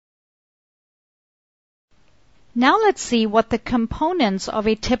Now let's see what the components of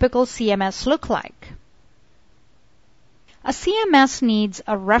a typical CMS look like. A CMS needs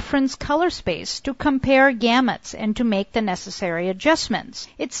a reference color space to compare gamuts and to make the necessary adjustments.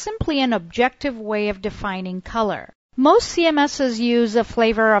 It's simply an objective way of defining color. Most CMSs use a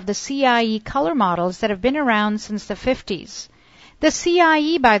flavor of the CIE color models that have been around since the 50s. The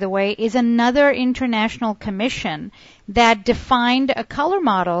CIE, by the way, is another international commission that defined a color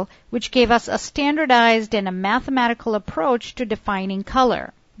model which gave us a standardized and a mathematical approach to defining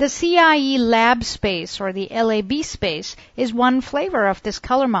color. The CIE lab space or the LAB space is one flavor of this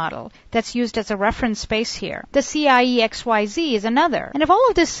color model that's used as a reference space here. The CIE XYZ is another. And if all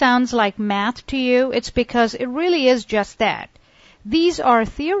of this sounds like math to you, it's because it really is just that. These are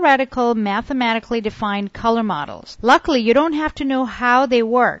theoretical, mathematically defined color models. Luckily, you don't have to know how they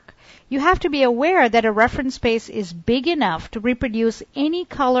work. You have to be aware that a reference space is big enough to reproduce any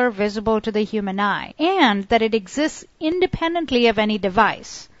color visible to the human eye, and that it exists independently of any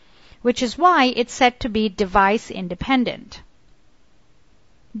device, which is why it's said to be device independent.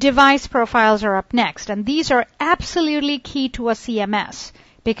 Device profiles are up next, and these are absolutely key to a CMS,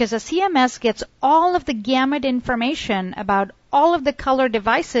 because a CMS gets all of the gamut information about all of the color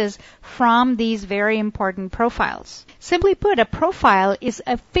devices from these very important profiles. Simply put, a profile is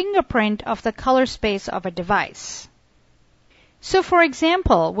a fingerprint of the color space of a device. So for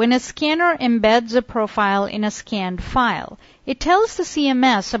example, when a scanner embeds a profile in a scanned file, it tells the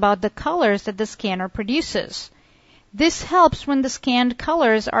CMS about the colors that the scanner produces. This helps when the scanned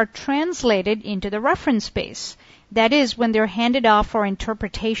colors are translated into the reference space. That is, when they're handed off for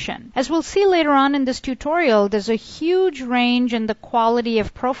interpretation. As we'll see later on in this tutorial, there's a huge range in the quality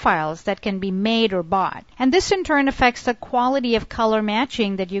of profiles that can be made or bought. And this in turn affects the quality of color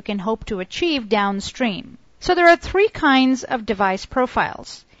matching that you can hope to achieve downstream. So there are three kinds of device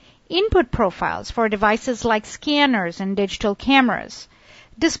profiles. Input profiles for devices like scanners and digital cameras.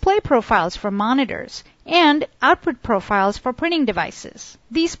 Display profiles for monitors, and output profiles for printing devices.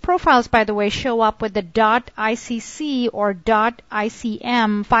 These profiles, by the way, show up with the .ICC or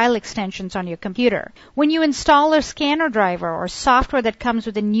 .ICM file extensions on your computer. When you install a scanner driver or software that comes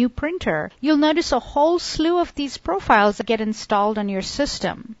with a new printer, you'll notice a whole slew of these profiles that get installed on your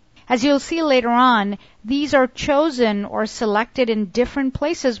system. As you'll see later on, these are chosen or selected in different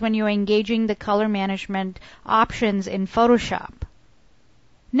places when you're engaging the color management options in Photoshop.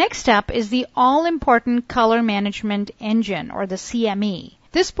 Next up is the all-important Color Management Engine, or the CME.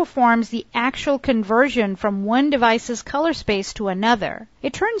 This performs the actual conversion from one device's color space to another.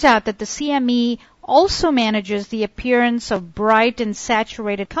 It turns out that the CME also manages the appearance of bright and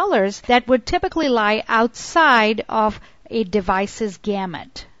saturated colors that would typically lie outside of a device's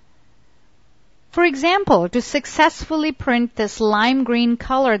gamut. For example, to successfully print this lime green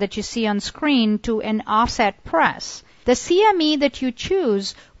color that you see on screen to an offset press, the CME that you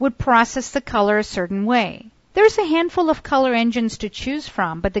choose would process the color a certain way. There's a handful of color engines to choose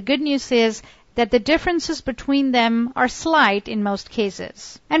from, but the good news is that the differences between them are slight in most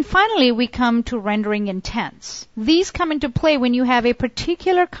cases. And finally, we come to rendering intents. These come into play when you have a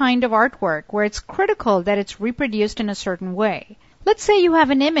particular kind of artwork where it's critical that it's reproduced in a certain way. Let's say you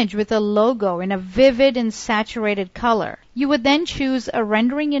have an image with a logo in a vivid and saturated color. You would then choose a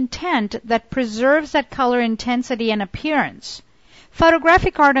rendering intent that preserves that color intensity and appearance.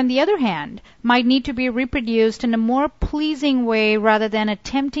 Photographic art, on the other hand, might need to be reproduced in a more pleasing way rather than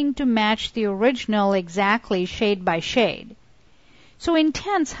attempting to match the original exactly shade by shade. So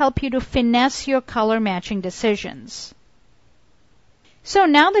intents help you to finesse your color matching decisions. So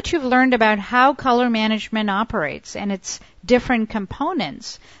now that you've learned about how color management operates and its different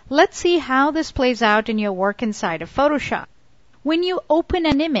components, let's see how this plays out in your work inside of Photoshop. When you open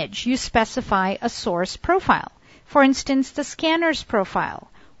an image, you specify a source profile. For instance, the scanner's profile,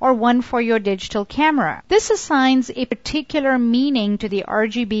 or one for your digital camera. This assigns a particular meaning to the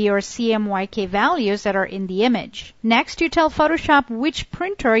RGB or CMYK values that are in the image. Next, you tell Photoshop which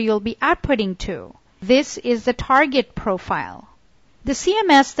printer you'll be outputting to. This is the target profile. The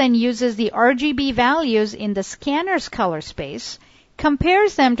CMS then uses the RGB values in the scanner's color space,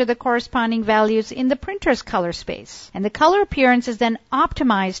 compares them to the corresponding values in the printer's color space, and the color appearance is then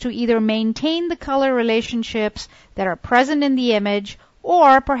optimized to either maintain the color relationships that are present in the image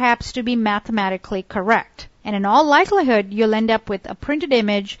or perhaps to be mathematically correct. And in all likelihood, you'll end up with a printed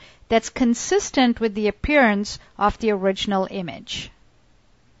image that's consistent with the appearance of the original image.